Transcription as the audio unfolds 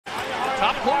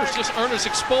top corners just aren't as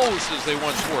exposed as they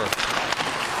once were.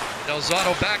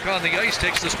 Delzato back on the ice,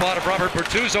 takes the spot of Robert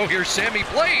Bertuzzo. Here's Sammy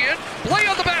play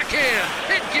on the backhand,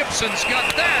 and Gibson's got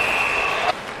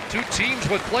that. Two teams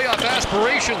with playoff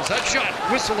aspirations. That shot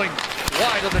whistling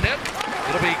wide of the net.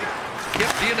 It'll be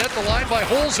kept in at the line by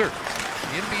Holzer.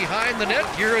 In behind the net,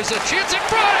 here is a chance in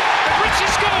front, and Ritchie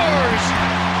scores!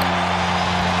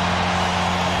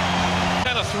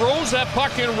 Kind of throws that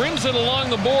puck in, rings it along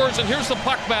the boards, and here's the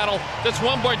puck battle that's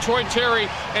won by Troy Terry,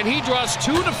 and he draws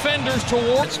two defenders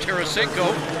towards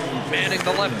Tarasenko manning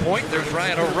the left point. There's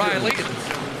Ryan O'Reilly.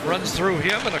 It runs through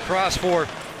him and across for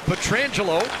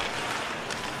Pietrangelo.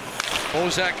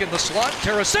 Bozak in the slot.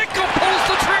 Tarasenko pulls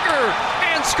the trigger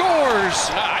and scores.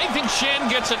 I think Shen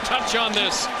gets a touch on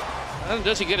this.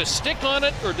 Does he get a stick on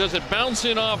it, or does it bounce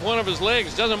in off one of his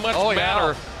legs? Doesn't much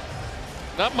matter.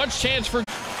 Not much chance for...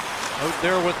 Out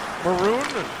there with Maroon,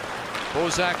 and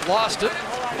Bozak lost it.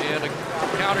 And a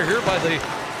counter here by the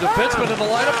defenseman in the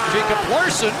lineup, Jacob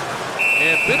Larson.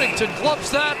 And Binnington clubs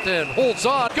that and holds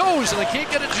on. Goes, and they can't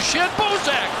get it to Shen.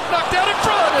 Bozak knocked out in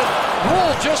front and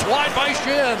rolled just wide by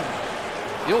Shen.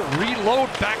 He'll reload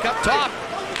back up top.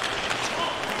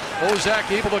 Bozak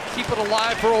able to keep it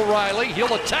alive for O'Reilly.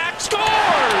 He'll attack, scores!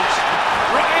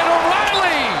 Ryan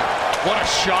O'Reilly! What a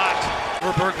shot.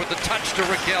 Overberg with the touch to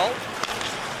Raquel.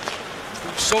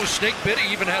 So snake bit,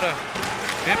 he even had a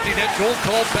empty net goal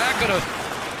called back on a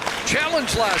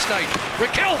challenge last night.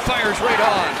 Raquel fires right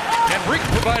on. Henrique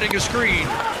providing a screen.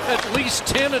 At least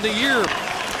 10 in a year.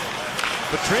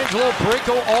 Pietrangelo,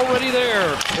 Parayko already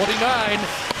there. 29,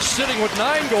 sitting with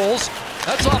 9 goals.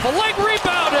 That's off a leg,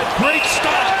 rebounded. Great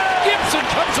stop. Gibson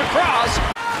comes across.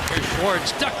 Here's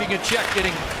Schwartz ducking a check,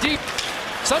 getting deep.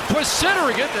 Sundqvist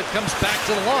centering it. That comes back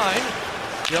to the line.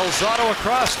 Delzato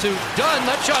across to Dunn.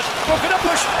 That shot broken up.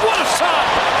 What a stop!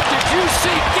 Did you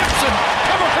see Gibson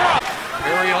come across?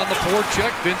 Perry on the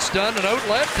forecheck. Vince Dunn an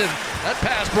outlet, and that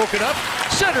pass broken up.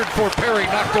 Centered for Perry,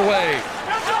 knocked away.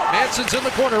 Manson's in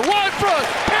the corner. Wide front.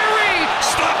 Perry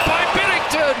stopped by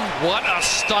Binnington. What a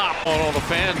stop! Oh, the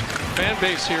fan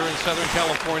base here in Southern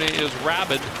California is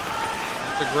rabid.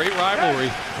 It's a great rivalry.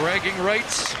 Bragging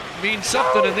rights mean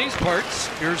something in these parts.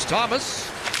 Here's Thomas.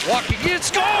 Walking in,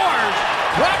 scores!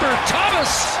 Robert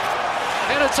Thomas!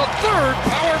 And it's a third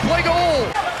power play goal!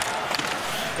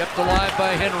 Kept alive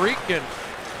by Henrique and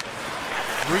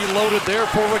reloaded there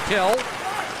for Raquel.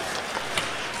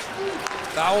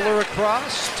 Fowler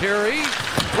across, Terry.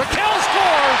 Raquel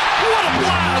scores! What a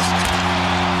blast!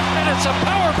 And it's a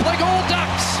power play goal,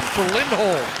 Ducks for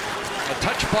Lindholm. A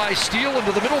touch by Steele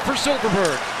into the middle for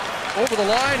Silverberg. Over the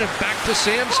line and back to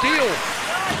Sam Steele.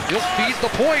 He'll feed the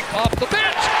point off the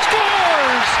bench.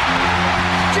 Scores!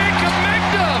 Jacob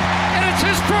Magna! And it's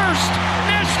his first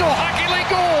National Hockey League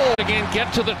goal! Again,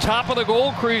 get to the top of the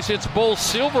goal crease. It's both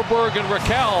Silverberg and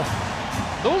Raquel.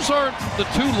 Those aren't the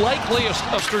two likeliest.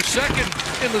 After second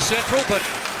in the Central, but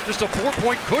just a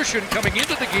 4-point cushion coming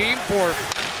into the game for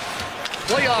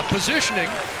playoff positioning.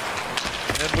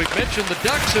 And we've mentioned the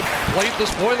Ducks have played the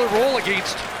spoiler role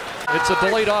against. It's a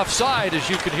delayed offside, as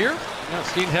you can hear. Yeah,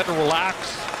 Steen had to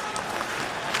relax.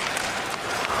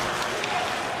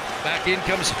 Back in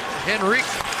comes Henrique.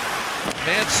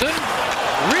 Manson.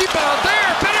 Rebound there.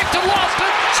 Binnington lost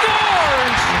it.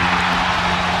 Scores!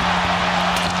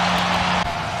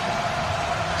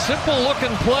 Simple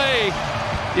looking play.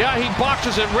 Yeah, he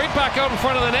boxes it right back out in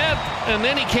front of the net, and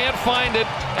then he can't find it.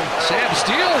 Sam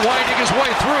Steele winding his way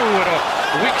through and a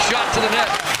weak shot to the net.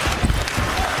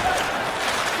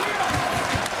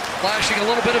 Flashing a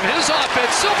little bit of his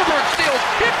offense. Silverberg steals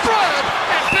in front,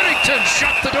 and Binnington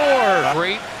shut the door.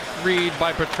 Great read by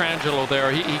Pietrangelo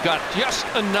there. He got just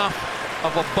enough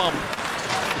of a bump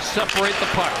to separate the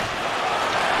puck.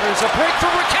 There's a break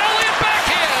for Raquel and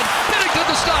backhand. Binnington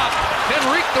the stop.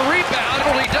 Henrique the rebound.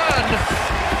 Only done.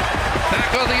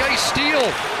 Back on the ice, Steele.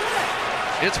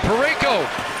 It's Parayko.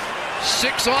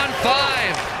 6 on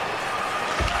 5.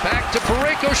 Back to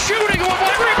Parayko, shooting,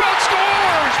 one rebound,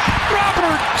 scores!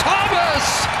 Robert Thomas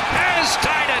has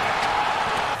tied it!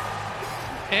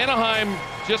 Anaheim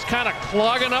just kind of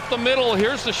clogging up the middle.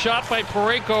 Here's the shot by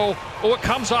Parayko. Oh, it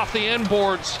comes off the end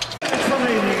boards.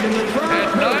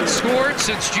 Had not scored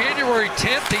since January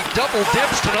 10th. He double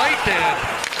dips tonight, and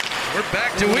we're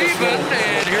back to even,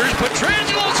 and here's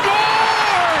Pietrangelo scores!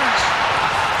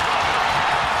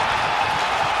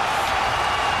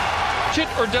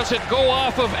 Or does it go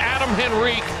off of Adam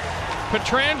Henrique?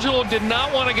 Pietrangelo did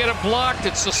not want to get it blocked.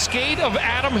 It's the skate of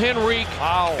Adam Henrique.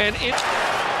 Wow. And it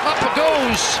up it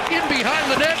goes in behind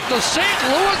the net. The St.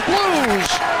 Louis Blues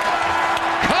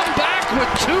come back with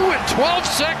 2 and 12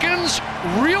 seconds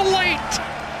real late.